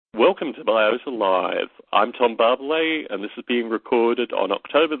welcome to Biota Live. I'm Tom Barbalet, and this is being recorded on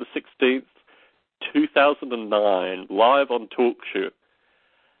October the 16th, 2009, live on TalkShoe.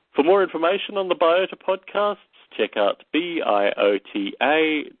 For more information on the Biota podcasts, check out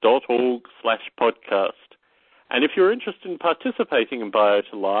biota.org/podcast. And if you're interested in participating in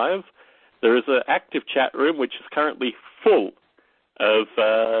Biota Live, there is an active chat room which is currently full of,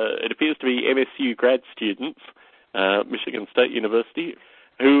 it appears to be MSU grad students, Michigan State University,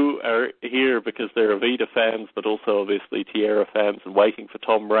 who are here because they're Avita fans, but also obviously Tierra fans and waiting for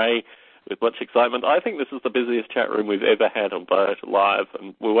Tom Ray with much excitement. I think this is the busiest chat room we've ever had on Biota Live,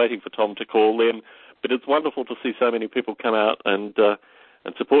 and we're waiting for Tom to call in. But it's wonderful to see so many people come out and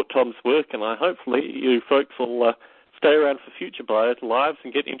support Tom's work, and hopefully you folks will stay around for future Biota Lives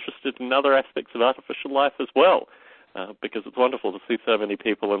and get interested in other aspects of artificial life as well, because it's wonderful to see so many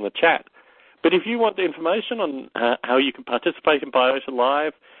people in the chat. But if you want the information on how you can participate in Biota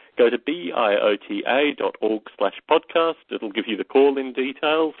Live, go to biota.org/podcast. It'll give you the call-in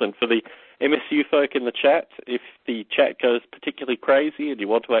details. And for the MSU folk in the chat, if the chat goes particularly crazy and you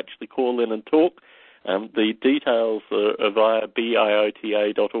want to actually call in and talk, the details are via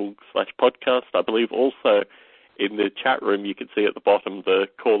biota.org/podcast. I believe also in the chat room you can see at the bottom the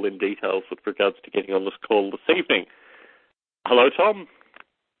call-in details with regards to getting on this call this evening. Hello, Tom.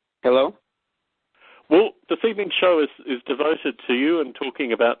 Hello. Well, this evening's show is devoted to you and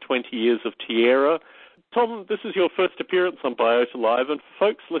talking about 20 years of Tierra. Tom, this is your first appearance on Biota Live, and for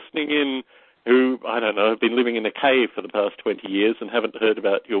folks listening in who, I don't know, have been living in a cave for the past 20 years and haven't heard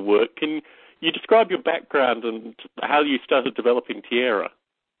about your work, can you describe your background and how you started developing Tierra?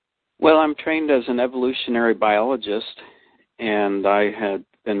 Well, I'm trained as an evolutionary biologist, and I had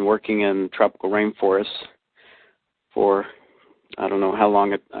been working in tropical rainforests for I don't know how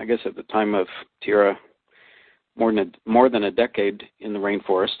long, I guess at the time of Tierra, more than a decade in the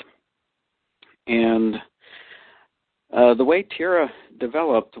rainforest. And the way Tierra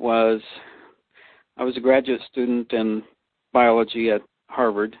developed was, I was a graduate student in biology at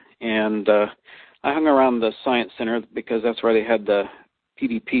Harvard, and I hung around the Science Center because that's where they had the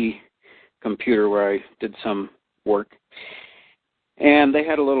PDP computer where I did some work. And they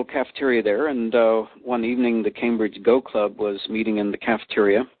had a little cafeteria there, and one evening the Cambridge Go Club was meeting in the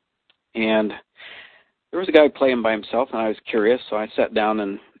cafeteria, and there was a guy playing by himself, and I was curious, so I sat down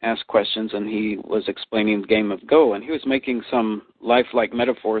and asked questions, and he was explaining the game of Go, and he was making some lifelike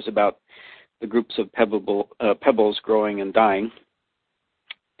metaphors about the groups of pebbles growing and dying.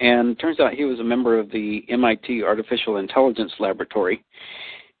 And it turns out he was a member of the MIT Artificial Intelligence Laboratory,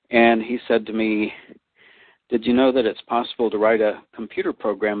 and he said to me, "Did you know that it's possible to write a computer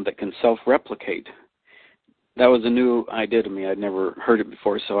program that can self-replicate?" That was a new idea to me. I'd never heard it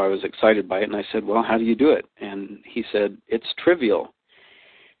before, so I was excited by it. And I said, "Well, how do you do it?" And he said, "It's trivial."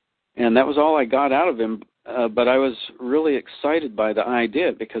 And that was all I got out of him. But I was really excited by the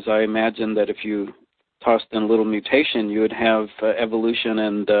idea because I imagined that if you tossed in a little mutation, you would have evolution.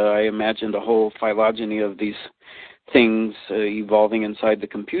 And I imagined a whole phylogeny of these things evolving inside the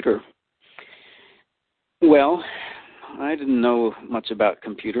computer. Well, I didn't know much about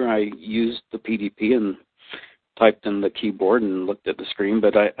computer. I used the PDP and typed in the keyboard and looked at the screen,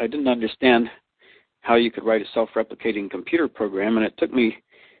 but I didn't understand how you could write a self-replicating computer program, and it took me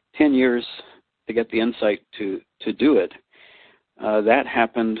 10 years to get the insight to do it. That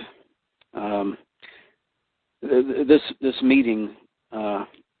happened, this meeting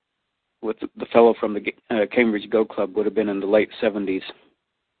with the fellow from the Cambridge Go Club would have been in the late 70s.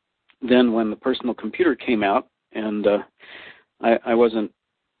 Then when the personal computer came out, and I wasn't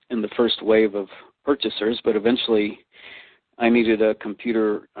in the first wave of purchasers, but eventually I needed a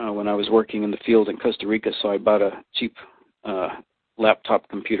computer when I was working in the field in Costa Rica, so I bought a cheap laptop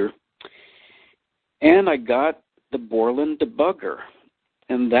computer. And I got the Borland debugger,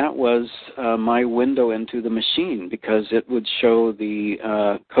 and that was my window into the machine because it would show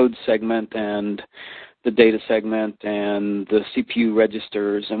the code segment and the data segment and the CPU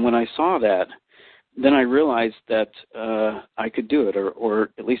registers. And when I saw that, then I realized that I could do it,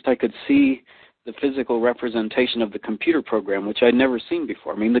 or at least I could see the physical representation of the computer program, which I'd never seen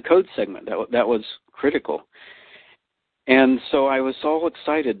before. I mean, the code segment, that was critical. And so I was all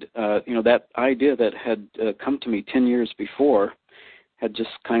excited. That idea that had come to me 10 years before had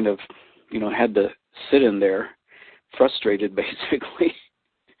just kind of, had to sit in there, frustrated basically,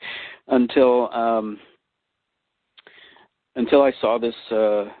 until I saw this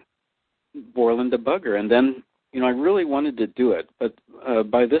Borland debugger, and then I really wanted to do it. But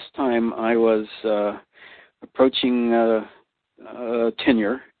by this time, I was approaching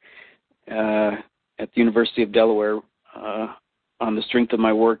tenure at the University of Delaware on the strength of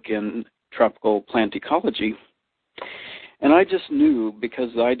my work in tropical plant ecology. And I just knew, because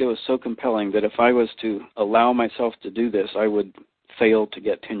the idea was so compelling, that if I was to allow myself to do this, I would fail to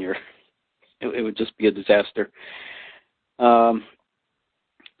get tenure. It would just be a disaster. So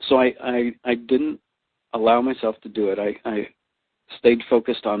I didn't allow myself to do it. I stayed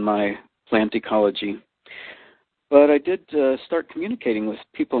focused on my plant ecology. But I did start communicating with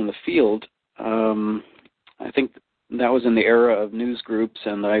people in the field. I think that was in the era of news groups,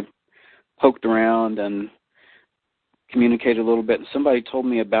 and I poked around and communicated a little bit. And somebody told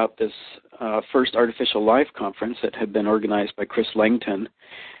me about this first Artificial Life conference that had been organized by Chris Langton.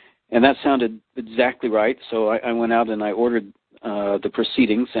 And that sounded exactly right. So I went out and I ordered the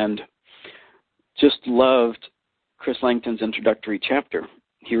proceedings and just loved Chris Langton's introductory chapter.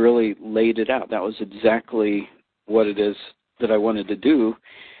 He really laid it out. That was exactly what it is that I wanted to do.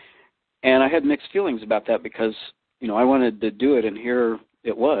 And I had mixed feelings about that because, I wanted to do it, and here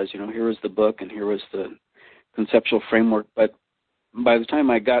it was. Here was the book and here was the conceptual framework. But by the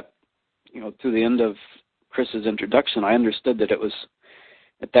time I got, to the end of Chris's introduction, I understood that it was,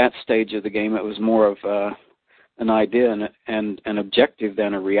 at that stage of the game, it was more of an idea and an objective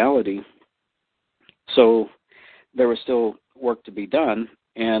than a reality. So there was still work to be done,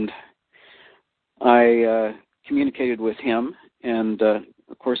 and I communicated with him, and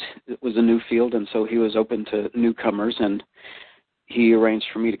of course it was a new field, and so he was open to newcomers, and he arranged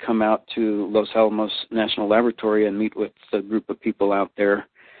for me to come out to Los Alamos National Laboratory and meet with a group of people out there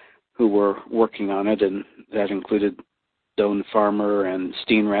who were working on it, and that included Doan Farmer and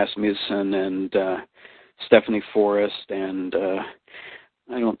Steen Rasmussen and Stephanie Forrest, and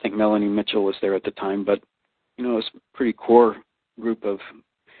I don't think Melanie Mitchell was there at the time, but it was a pretty core group of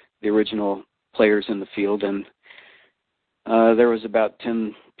the original players in the field, and there was about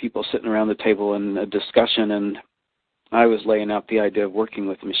 10 people sitting around the table in a discussion, and I was laying out the idea of working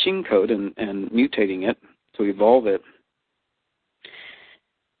with machine code and mutating it to evolve it.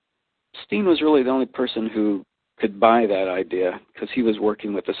 Steen was really the only person who could buy that idea because he was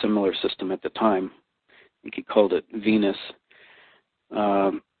working with a similar system at the time. I think he called it Venus.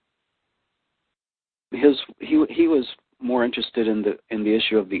 He was more interested in the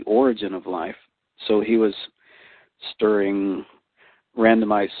issue of the origin of life, so he was stirring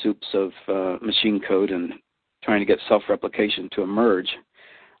randomized soups of machine code and trying to get self-replication to emerge.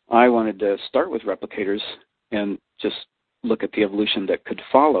 I wanted to start with replicators and just look at the evolution that could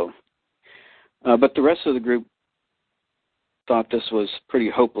follow. But the rest of the group thought this was pretty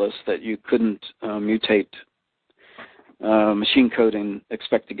hopeless, that you couldn't mutate machine code and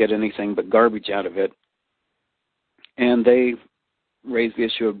expect to get anything but garbage out of it. And they raised the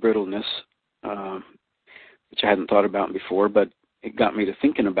issue of brittleness, which I hadn't thought about before, but it got me to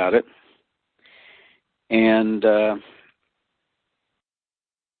thinking about it. And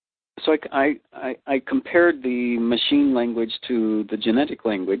so I compared the machine language to the genetic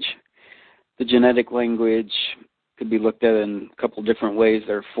language. The genetic language could be looked at in a couple different ways.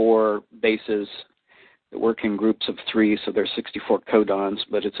 There are 4 bases that work in groups of 3, so there's 64 codons,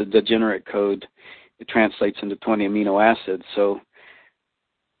 but it's a degenerate code. It translates into 20 amino acids. So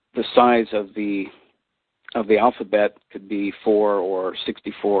the size of the alphabet could be 4 or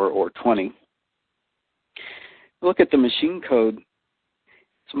 64 or 20. Look at the machine code.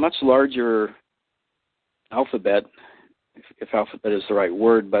 It's a much larger alphabet, if alphabet is the right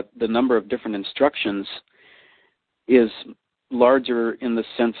word, but the number of different instructions is larger in the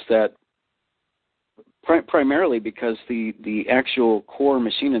sense that primarily because the actual core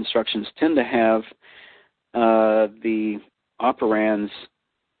machine instructions tend to have the operands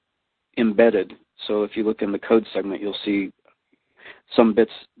embedded. So if you look in the code segment, you'll see some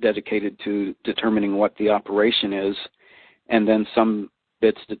bits dedicated to determining what the operation is, and then some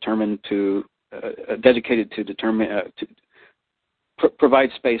bits dedicated to determine provide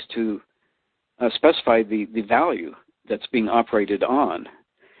space to specify the value that's being operated on,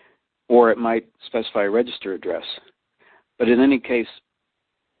 or it might specify a register address. But in any case,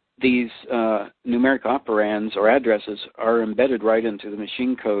 these numeric operands or addresses are embedded right into the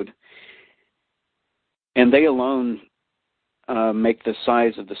machine code, and they alone make the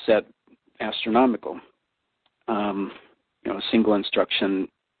size of the set astronomical. A single instruction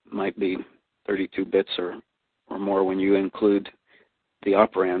might be 32 bits or more when you include the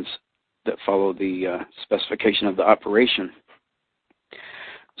operands that follow the specification of the operation.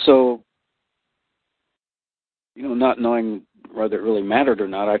 So, not knowing whether it really mattered or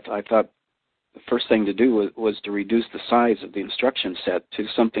not, I thought the first thing to do was to reduce the size of the instruction set to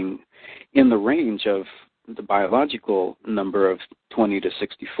something in the range of the biological number of 20 to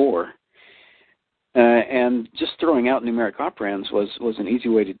 64. And just throwing out numeric operands was an easy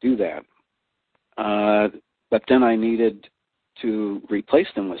way to do that. But then I needed to replace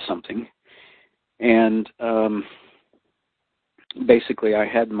them with something. And basically I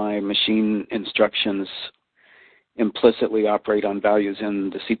had my machine instructions implicitly operate on values in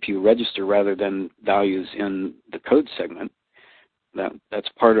the CPU register rather than values in the code segment. That's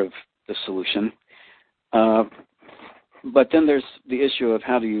part of the solution. But then there's the issue of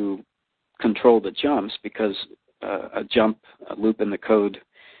how do you control the jumps, because a loop in the code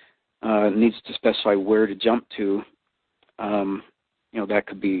needs to specify where to jump to. That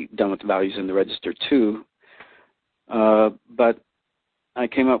could be done with the values in the register too. But I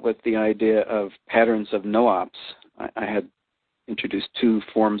came up with the idea of patterns of no-ops. I had introduced two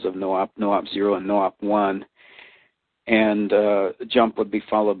forms of no-op, no-op 0 and no-op 1. And jump would be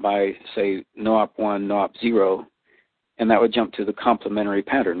followed by, say, no-op 1, no-op 0, and that would jump to the complementary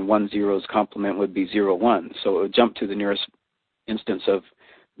pattern. 1-0's complement would be 0-1, so it would jump to the nearest instance of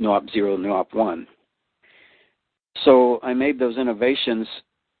no-op 0, no-op 1. So I made those innovations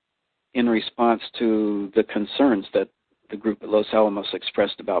in response to the concerns that the group at Los Alamos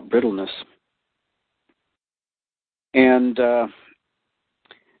expressed about brittleness. And,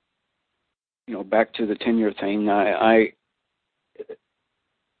 back to the tenure thing, I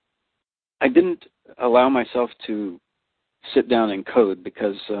didn't allow myself to sit down and code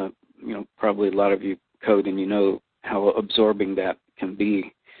because, probably a lot of you code and you know how absorbing that can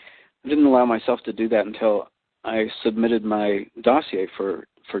be. I didn't allow myself to do that until I submitted my dossier for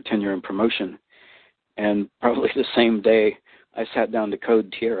tenure and promotion. And probably the same day, I sat down to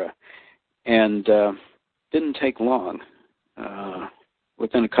code Tierra. And didn't take long.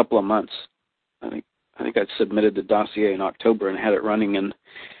 Within a couple of months, I think I submitted the dossier in October and had it running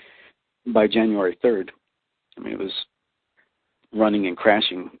by January 3rd. I mean, it was running and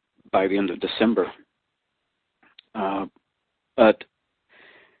crashing by the end of December. But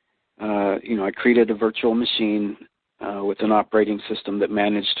I created a virtual machine with an operating system that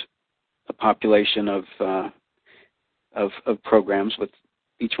managed a population of programs, with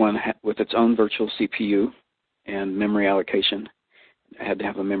each one with its own virtual CPU and memory allocation. I had to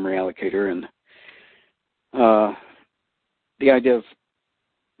have a memory allocator, and the idea of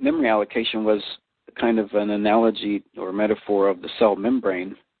memory allocation was kind of an analogy or metaphor of the cell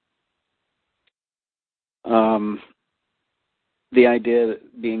membrane. The idea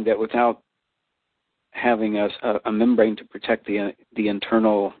being that without having a membrane to protect the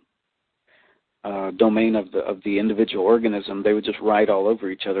internal domain of the individual organism, they would just ride all over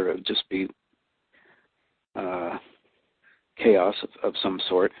each other. It would just be chaos of some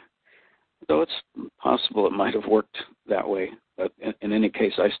sort. Though it's possible it might have worked that way. But in any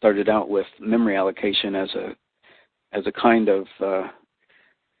case, I started out with memory allocation as a kind of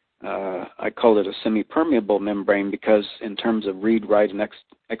I call it a semi-permeable membrane, because in terms of read, write, and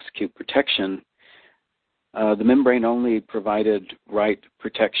execute protection, the membrane only provided write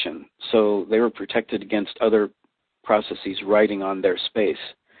protection. So they were protected against other processes writing on their space,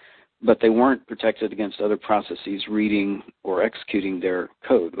 but they weren't protected against other processes reading or executing their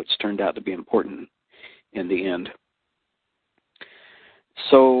code, which turned out to be important in the end.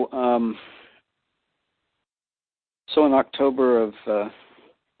 So in October of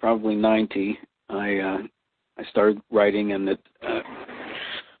probably 90, I started writing, and I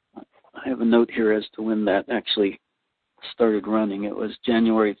have a note here as to when that actually started running. It was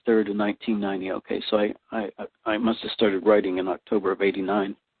January 3rd of 1990. Okay, so I must have started writing in October of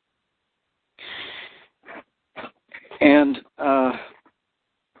 89. And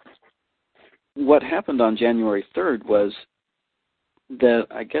what happened on January 3rd was that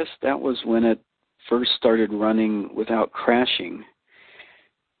I guess that was when it first started running without crashing.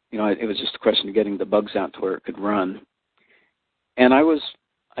 It was just a question of getting the bugs out to where it could run. And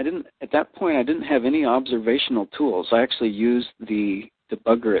at that point, I didn't have any observational tools. I actually used the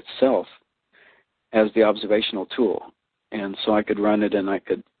debugger itself as the observational tool. And so I could run it, and I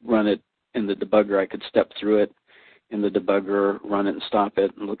could run it in the debugger. I could step through it in the debugger, run it and stop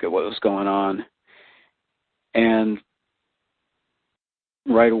it, and look at what was going on. And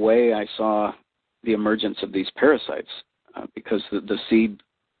right away, I saw the emergence of these parasites because the seed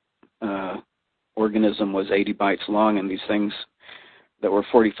organism was 80 bytes long, and these things that were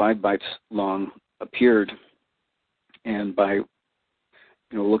 45 bytes long appeared. And by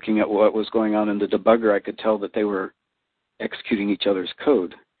looking at what was going on in the debugger, I could tell that they were executing each other's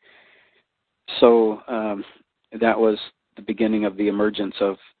code. So that was the beginning of the emergence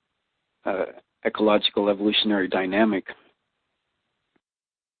of ecological evolutionary dynamic,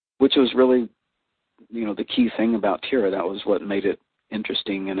 which was really, the key thing about Tierra. That was what made it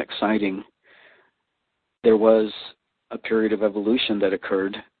interesting and exciting. there was a period of evolution that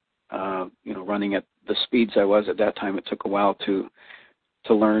occurred. Running at the speeds I was at that time, it took a while to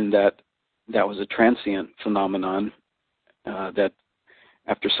learn that was a transient phenomenon that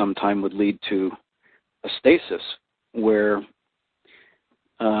after some time would lead to a stasis where,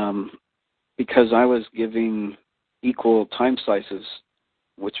 because I was giving equal time slices,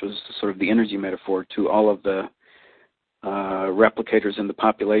 which was sort of the energy metaphor, to all of the replicators in the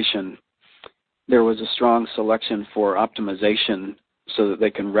population, there was a strong selection for optimization so that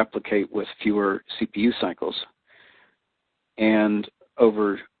they can replicate with fewer CPU cycles. And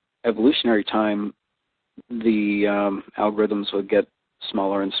over evolutionary time, the algorithms would get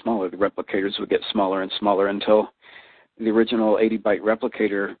smaller and smaller. The replicators would get smaller and smaller until the original 80-byte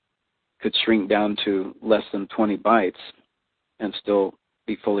replicator could shrink down to less than 20 bytes and still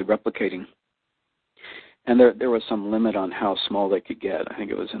be fully replicating. And there was some limit on how small they could get. I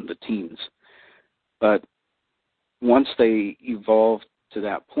think it was in the teens. But once they evolved to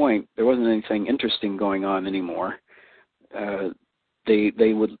that point, there wasn't anything interesting going on anymore. They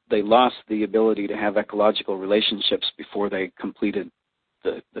lost the ability to have ecological relationships before they completed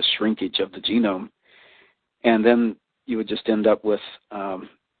the shrinkage of the genome, and then you would just end up with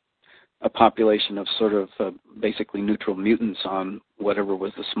a population of sort of basically neutral mutants on whatever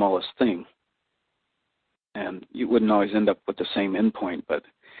was the smallest thing. And you wouldn't always end up with the same endpoint, but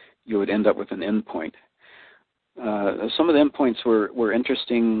you would end up with an endpoint. Some of the endpoints were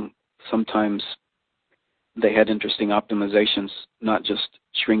interesting. Sometimes they had interesting optimizations, not just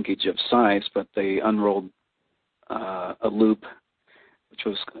shrinkage of size, but they unrolled a loop, which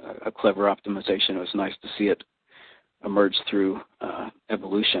was a clever optimization. It was nice to see it emerge through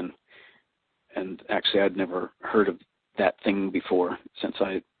evolution. And actually, I'd never heard of that thing before, since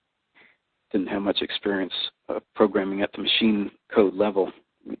I didn't have much experience programming at the machine code level.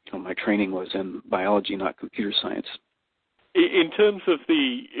 My training was in biology, not computer science. In terms of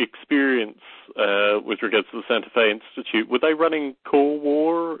the experience with regards to the Santa Fe Institute, were they running Core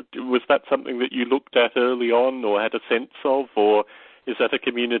War? Was that something that you looked at early on or had a sense of, or is that a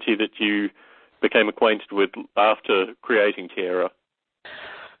community that you became acquainted with after creating Tierra?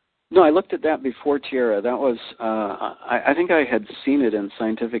 No, I looked at that before Tierra. That was, I think I had seen it in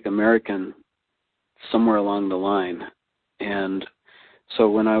Scientific American somewhere along the line. And so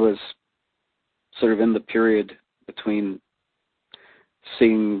when I was sort of in the period between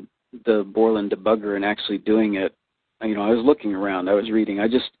seeing the Borland debugger and actually doing it, I was looking around, I was reading. I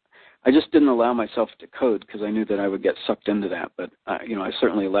just didn't allow myself to code because I knew that I would get sucked into that. But, I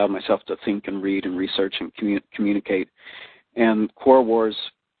certainly allowed myself to think and read and research and communicate. And Core Wars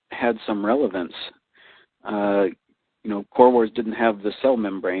had some relevance. Core Wars didn't have the cell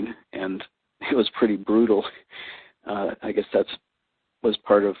membrane, and it was pretty brutal. I guess that was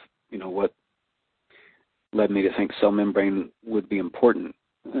part of, what led me to think cell membrane would be important.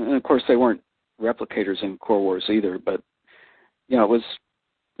 And of course, they weren't replicators in Core Wars either, but it was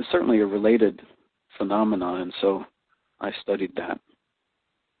certainly a related phenomenon, and so I studied that.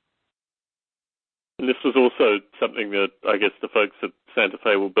 And this was also something that I guess the folks at Santa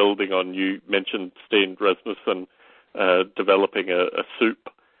Fe were building on. You mentioned Steen Rasmussen developing a soup.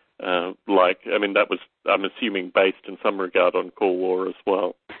 That was, I'm assuming, based in some regard on Core War as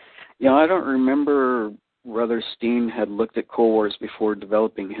well. Yeah, I don't remember whether Steen had looked at Core Wars before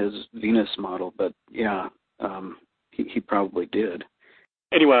developing his Venus model, but yeah, he probably did.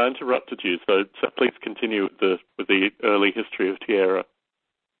 Anyway, I interrupted you, so please continue with the early history of Tierra.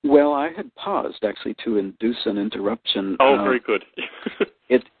 Well, I had paused actually to induce an interruption. Oh, very good.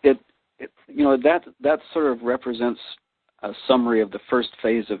 That sort of represents a summary of the first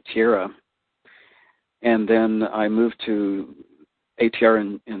phase of Tierra, and then I moved to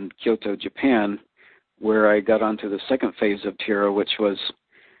ATR in Kyoto, Japan, where I got onto the second phase of Tierra, which was,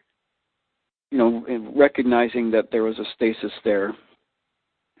 recognizing that there was a stasis there,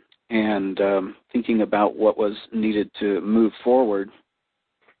 and thinking about what was needed to move forward.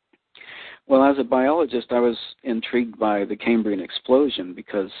 Well, as a biologist, I was intrigued by the Cambrian explosion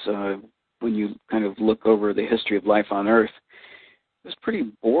because when you kind of look over the history of life on Earth, it was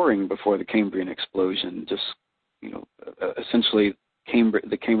pretty boring before the Cambrian explosion. Just, essentially,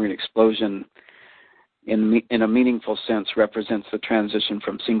 the Cambrian explosion, in a meaningful sense, represents the transition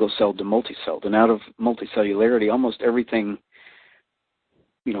from single-celled to multicelled. And out of multicellularity, almost everything,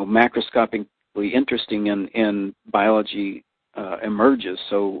 macroscopically interesting in biology emerges.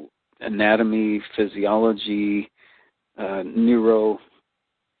 So anatomy, physiology, the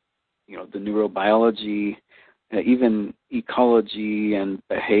neurobiology, even ecology and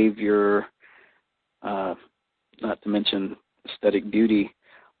behavior, not to mention aesthetic beauty.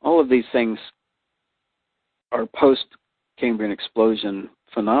 All of these things our post-Cambrian explosion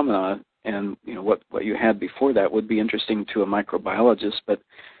phenomena and what you had before that would be interesting to a microbiologist, but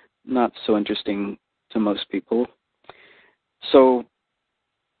not so interesting to most people. So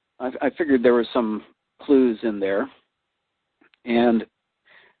I figured there were some clues in there, and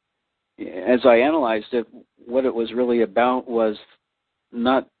as I analyzed it, what it was really about was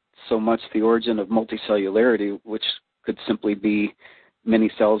not so much the origin of multicellularity, which could simply be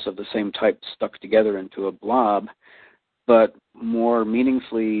many cells of the same type stuck together into a blob, but more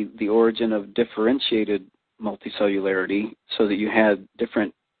meaningfully the origin of differentiated multicellularity, so that you had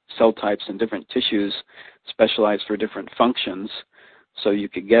different cell types and different tissues specialized for different functions, so you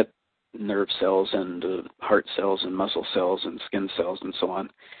could get nerve cells and heart cells and muscle cells and skin cells and so on.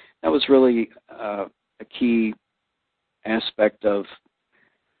 That was really a key aspect of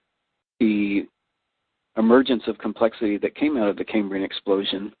the emergence of complexity that came out of the Cambrian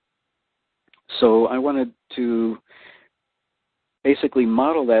explosion. So I wanted to basically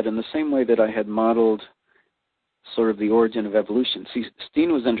model that in the same way that I had modeled sort of the origin of evolution. See,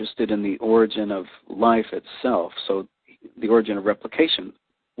 Steen was interested in the origin of life itself, so the origin of replication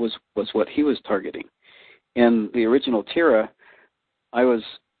was what he was targeting. In the original Tierra, I was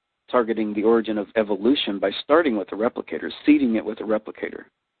targeting the origin of evolution by starting with a replicator, seeding it with a replicator.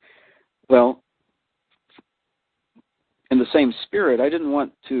 Well, in the same spirit, I didn't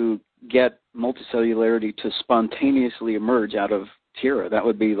want to get multicellularity to spontaneously emerge out of Tierra. That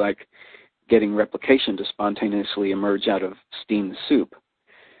would be like getting replication to spontaneously emerge out of Steen's soup.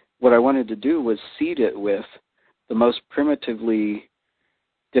 What I wanted to do was seed it with the most primitively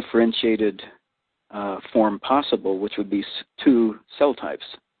differentiated form possible, which would be 2 cell types,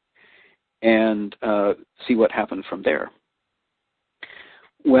 and see what happened from there.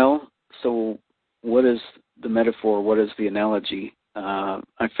 Well, so what is the metaphor? What is the analogy?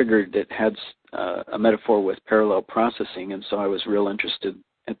 I figured it had a metaphor with parallel processing, and so I was real interested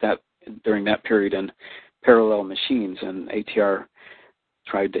during that period in parallel machines, and ATR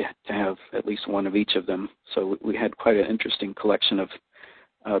tried to have at least one of each of them. So we had quite an interesting collection of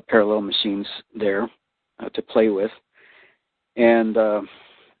parallel machines there to play with. And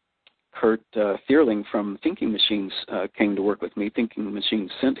Kurt Thierling from Thinking Machines came to work with me. Thinking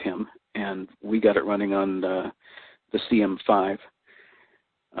Machines sent him, and we got it running on the CM5.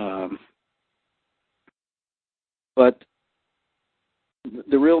 But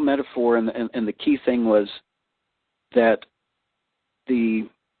the real metaphor and the key thing was that we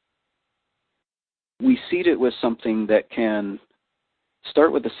seed it with something that can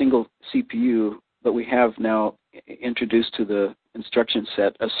start with a single CPU, but we have now introduced to the instruction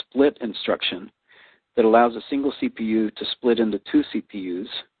set a split instruction that allows a single CPU to split into 2 CPUs.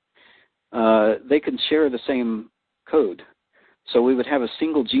 They can share the same code. So we would have a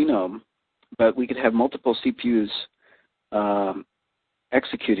single genome, but we could have multiple CPUs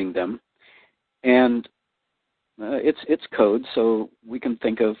executing them. And it's code, so we can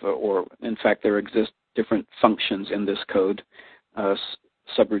think of, or in fact there exist different functions in this code,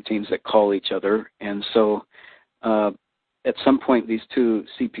 subroutines that call each other. And so at some point these 2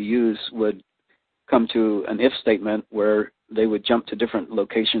 CPUs would come to an if statement where they would jump to different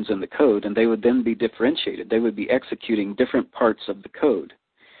locations in the code, and they would then be differentiated. They would be executing different parts of the code.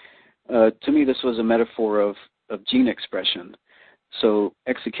 To me, this was a metaphor of gene expression. So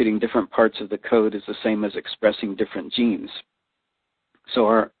executing different parts of the code is the same as expressing different genes.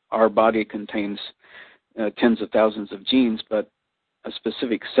 So our body contains tens of thousands of genes, but a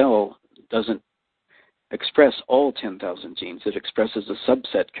specific cell doesn't express all 10,000 genes. It expresses a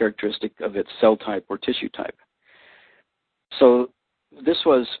subset characteristic of its cell type or tissue type. So this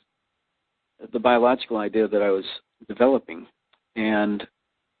was the biological idea that I was developing. And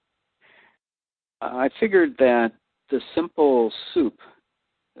I figured that the simple soup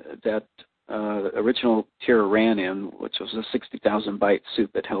that original Tierra ran in, which was a 60,000 byte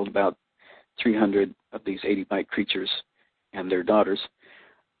soup that held about 300 of these 80-byte creatures and their daughters,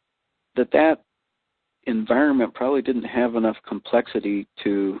 that environment probably didn't have enough complexity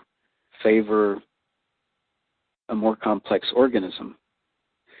to favor a more complex organism.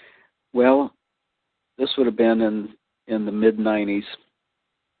 Well, this would have been in the mid-90s,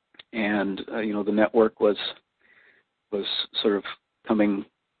 and the network was sort of coming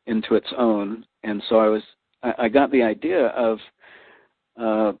into its own, and so I got the idea of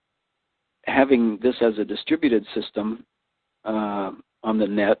having this as a distributed system on the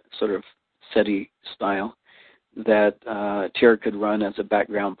net, sort of SETI style, that Tierra could run as a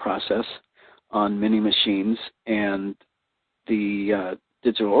background process on many machines, and the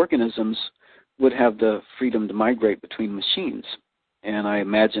digital organisms would have the freedom to migrate between machines. And I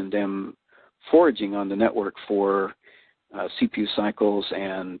imagined them foraging on the network for CPU cycles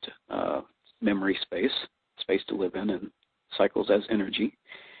and memory space to live in, and cycles as energy.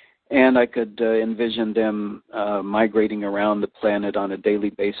 And I could envision them migrating around the planet on a daily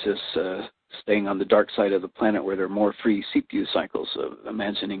basis, staying on the dark side of the planet where there are more free CPU cycles,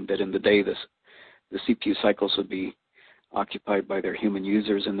 imagining that in the day the CPU cycles would be occupied by their human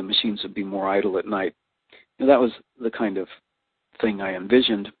users and the machines would be more idle at night. And that was the kind of thing I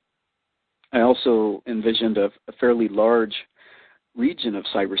envisioned. I also envisioned a fairly large region of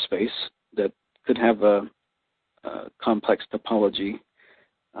cyberspace that could have a complex topology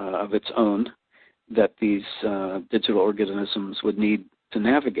of its own that these digital organisms would need to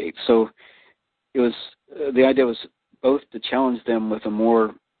navigate. So it was the idea was both to challenge them with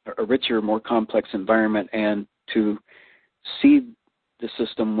a richer, more complex environment, and to seed the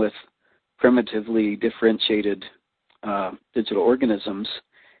system with primitively differentiated digital organisms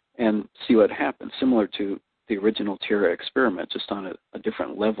and see what happens, similar to the original Tierra experiment, just on a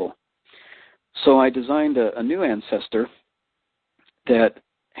different level. So I designed a new ancestor that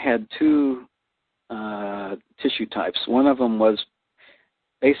had two tissue types. One of them was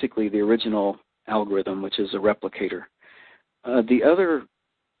basically the original algorithm, which is a replicator. The other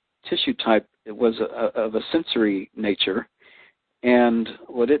tissue type was of a sensory nature, and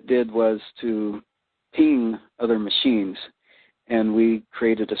what it did was to ping other machines, and we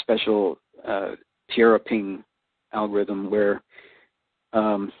created a special Tierra ping algorithm where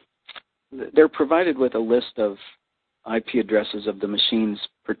they're provided with a list of IP addresses of the machines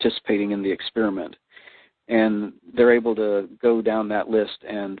participating in the experiment, and they're able to go down that list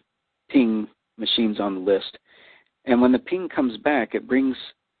and ping machines on the list. And when the ping comes back, it brings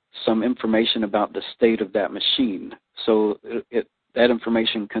some information about the state of that machine. So that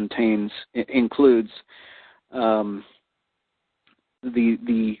information includes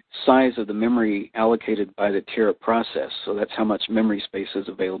the size of the memory allocated by the Tierra process. So that's how much memory space is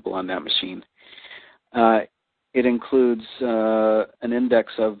available on that machine. It includes an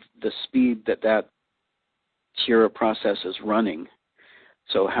index of the speed that Tierra process is running.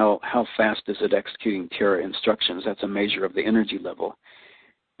 So how fast is it executing Tierra instructions? That's a measure of the energy level.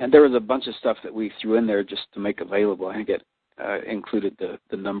 And there was a bunch of stuff that we threw in there just to make available. I think it included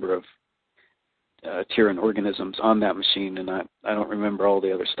the number of Tierran organisms on that machine, and I don't remember all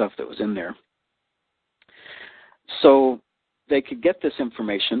the other stuff that was in there. So they could get this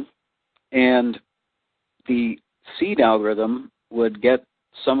information, and the seed algorithm would get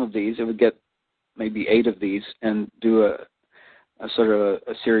some of these. It would get maybe 8 of these and do a sort of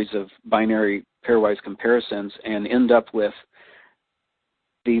a series of binary pairwise comparisons and end up with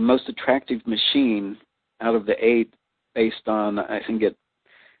the most attractive machine out of the 8 based on, I think it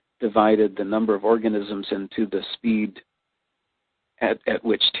divided the number of organisms into the speed at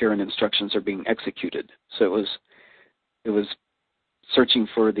which Tierran instructions are being executed. So it was searching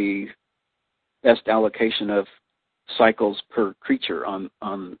for the best allocation of cycles per creature on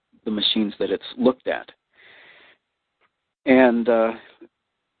the machines that it's looked at. And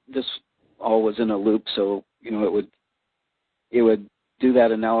this all was in a loop, so it would do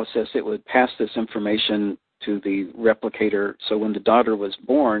that analysis. It would pass this information to the replicator, so when the daughter was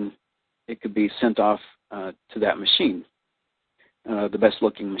born, it could be sent off to that machine, the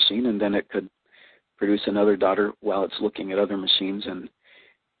best-looking machine, and then it could produce another daughter while it's looking at other machines, and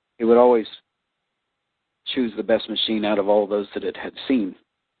it would always choose the best machine out of all those that it had seen.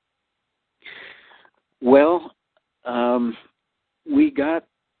 Well, we got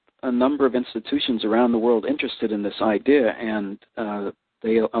a number of institutions around the world interested in this idea, and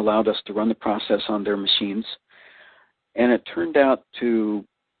they allowed us to run the process on their machines. And it turned out to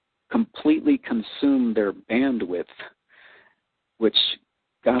completely consume their bandwidth, which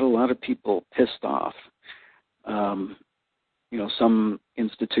got a lot of people pissed off. Some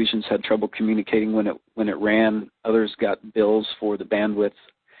institutions had trouble communicating when it ran. Others got bills for the bandwidth,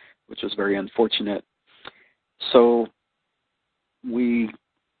 which was very unfortunate. So we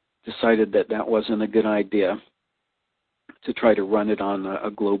decided that wasn't a good idea to try to run it on a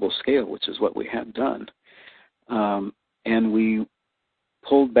global scale, which is what we had done. And we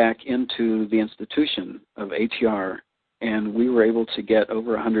pulled back into the institution of ATR, and we were able to get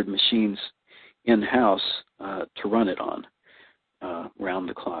over 100 machines in-house to run it on round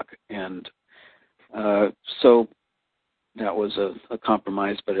the clock. And so that was a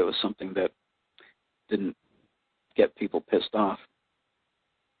compromise, but it was something that didn't get people pissed off.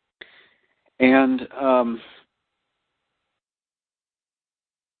 And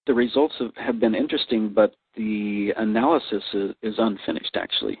the results have been interesting, but the analysis is unfinished,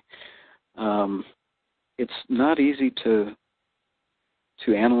 actually. It's not easy to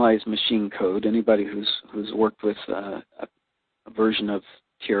to analyze machine code. Anybody who's worked with a version of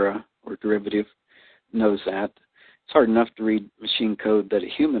Tierra or derivative knows that. It's hard enough to read machine code that a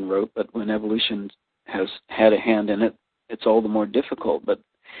human wrote, but when evolution has had a hand in it, it's all the more difficult. But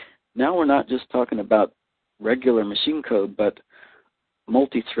now we're not just talking about regular machine code, but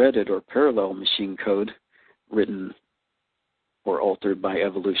multi-threaded or parallel machine code written or altered by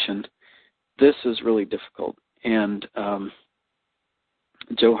evolution. This is really difficult. And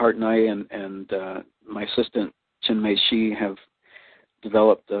Joe Hart and I and my assistant, Chinmay Shi, have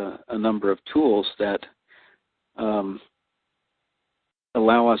developed a number of tools that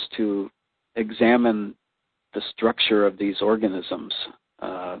allow us to examine the structure of these organisms.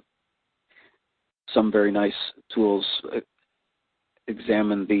 Some very nice tools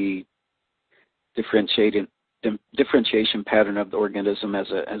examine the differentiation pattern of the organism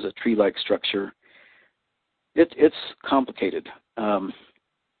as a tree-like structure. It's complicated.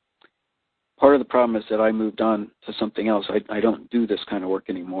 Part of the problem is that I moved on to something else. I don't do this kind of work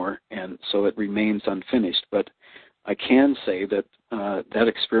anymore, and so it remains unfinished. But I can say that that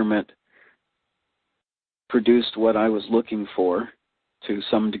experiment produced what I was looking for to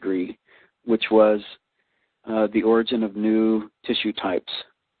some degree, which was the origin of new tissue types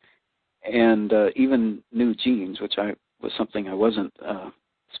and even new genes, which was something I wasn't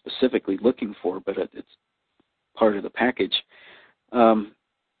specifically looking for, but it's part of the package.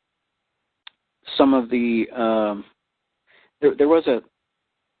 Some of the there was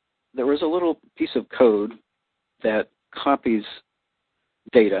a little piece of code that copies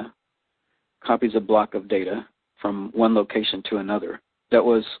a block of data from one location to another that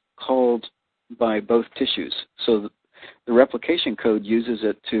was called by both tissues. So the replication code uses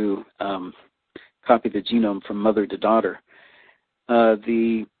it to copy the genome from mother to daughter.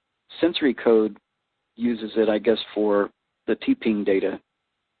 The sensory code uses it, I guess, for the TPing data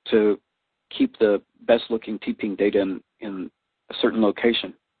to keep the best-looking TPing data in a certain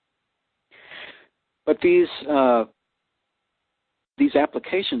location. But these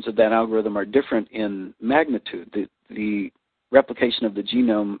applications of that algorithm are different in magnitude. The replication of the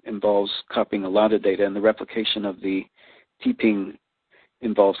genome involves copying a lot of data, and the replication of the TPing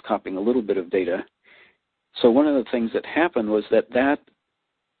involves copying a little bit of data. So one of the things that happened was that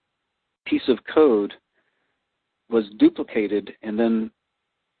piece of code was duplicated, and then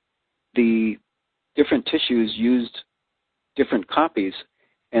the different tissues used different copies,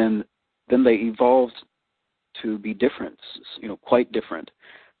 and then they evolved to be different, quite different.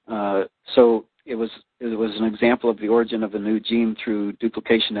 So it was an example of the origin of a new gene through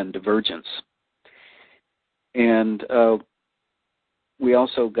duplication and divergence. And we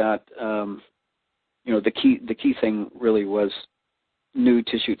also got, the key thing really was new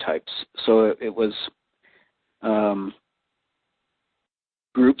tissue types. So it was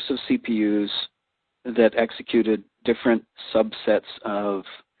groups of CPUs that executed different subsets of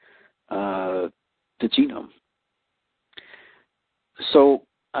the genome. So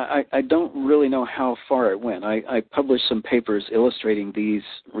I don't really know how far it went. I published some papers illustrating these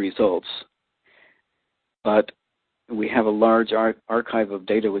results, but we have a large archive of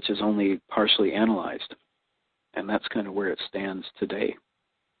data which is only partially analyzed, and that's kind of where it stands today.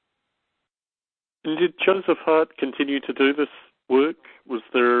 And did Joseph Hart continue to do this work? Was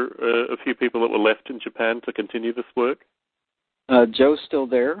there a few people that were left in Japan to continue this work? Joe's still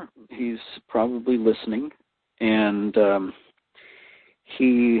there. He's probably listening, and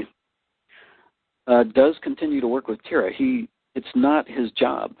he does continue to work with Tierra. It's not his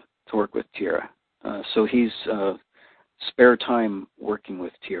job to work with Tierra, so he's spare time working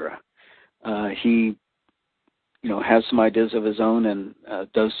with Tierra. He, has some ideas of his own and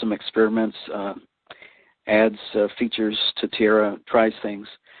does some experiments, adds features to Tierra, tries things.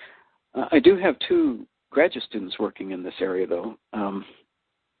 I do have two graduate students working in this area, though.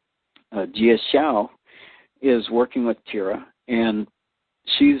 Jia Xiao is working with Tierra, and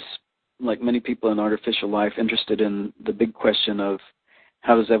she's, like many people in artificial life, interested in the big question of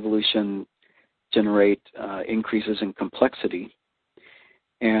how does evolution generate increases in complexity.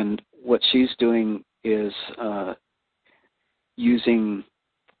 And what she's doing is using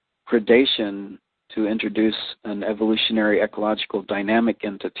predation to introduce an evolutionary ecological dynamic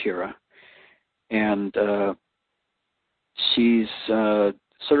into Tierra. And she's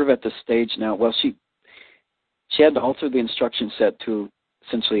sort of at the stage now, well, she had to alter the instruction set to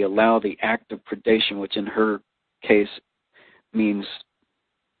essentially allow the act of predation, which in her case means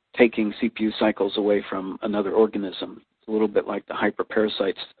taking CPU cycles away from another organism, a little bit like the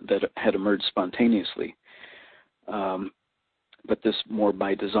hyperparasites that had emerged spontaneously, but this more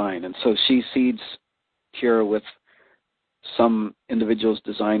by design. And so she seeds Tierra with some individuals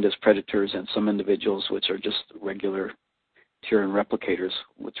designed as predators and some individuals which are just regular Tierran replicators,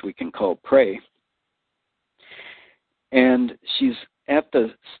 which we can call prey. And she's at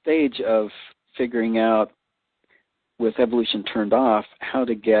the stage of figuring out, with evolution turned off, how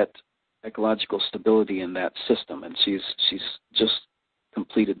to get ecological stability in that system. And she's just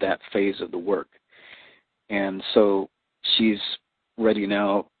completed that phase of the work. And so she's ready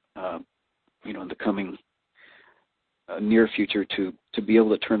now, in the coming near future to be able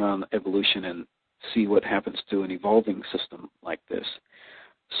to turn on evolution and see what happens to an evolving system like this.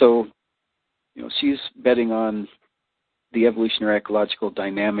 So, she's betting on the evolutionary ecological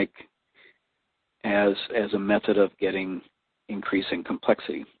dynamic as a method of getting increasing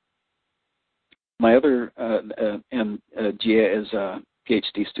complexity. My other, Gia is a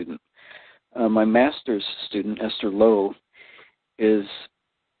PhD student. My master's student, Esther Lowe, is,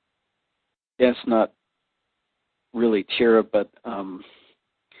 yes, not really Tierra, but it's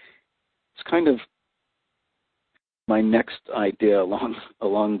kind of my next idea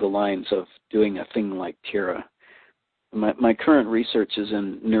along the lines of doing a thing like Tierra. My current research is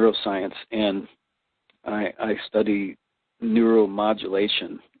in neuroscience, and I study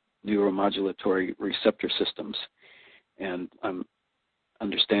neuromodulatory receptor systems, and I'm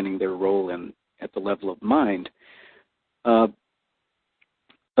understanding their role at the level of mind.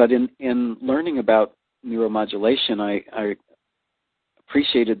 But in learning about neuromodulation, I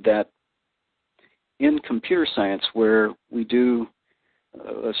appreciated that in computer science, where we do,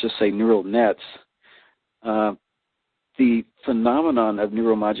 let's just say, neural nets, the phenomenon of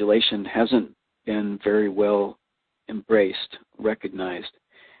neuromodulation hasn't been very well embraced, recognized,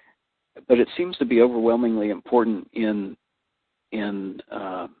 but it seems to be overwhelmingly important in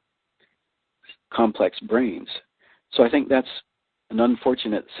complex brains. So I think that's an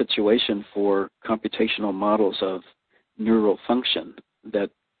unfortunate situation for computational models of neural function, that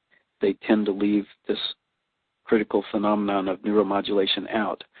they tend to leave this critical phenomenon of neuromodulation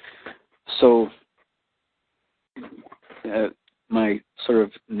out. So my sort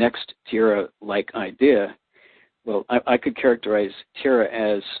of next Tierra-like idea, well, I could characterize Tierra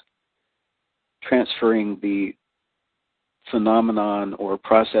as transferring the phenomenon or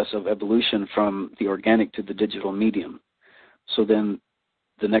process of evolution from the organic to the digital medium. So then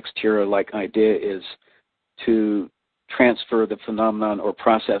the next Tierra-like idea is to transfer the phenomenon or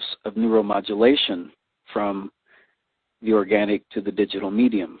process of neuromodulation from the organic to the digital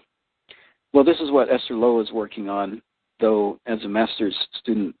medium. Well, this is what Esther Lowe is working on, though as a master's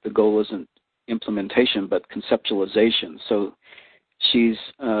student, the goal isn't implementation, but conceptualization. So she's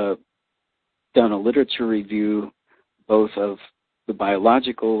done a literature review, both of the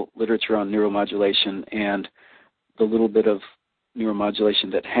biological literature on neuromodulation and the little bit of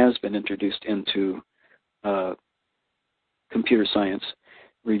neuromodulation that has been introduced into computer science,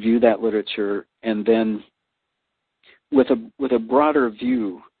 review that literature, and then with a broader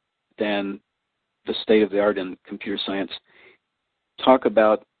view than the state of the art in computer science, talk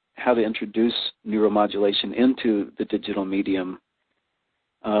about how to introduce neuromodulation into the digital medium.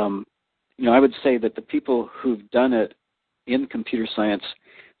 I would say that the people who've done it in computer science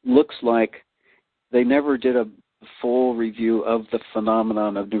looks like they never did a full review of the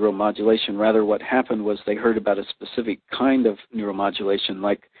phenomenon of neuromodulation. Rather, what happened was they heard about a specific kind of neuromodulation,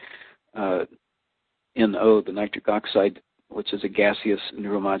 like NO, the nitric oxide, which is a gaseous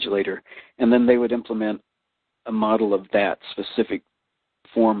neuromodulator, and then they would implement a model of that specific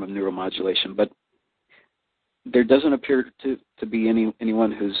form of neuromodulation. But there doesn't appear to be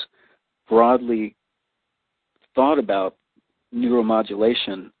anyone who's broadly thought about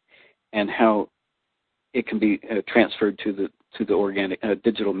neuromodulation and how it can be transferred to the organic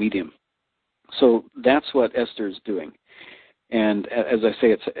digital medium. So that's what Esther is doing. And as I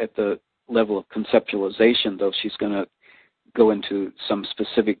say, it's at the level of conceptualization, though she's going to go into some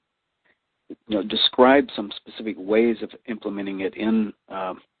specific, describe some specific ways of implementing it in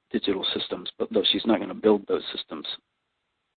digital systems, but though she's not going to build those systems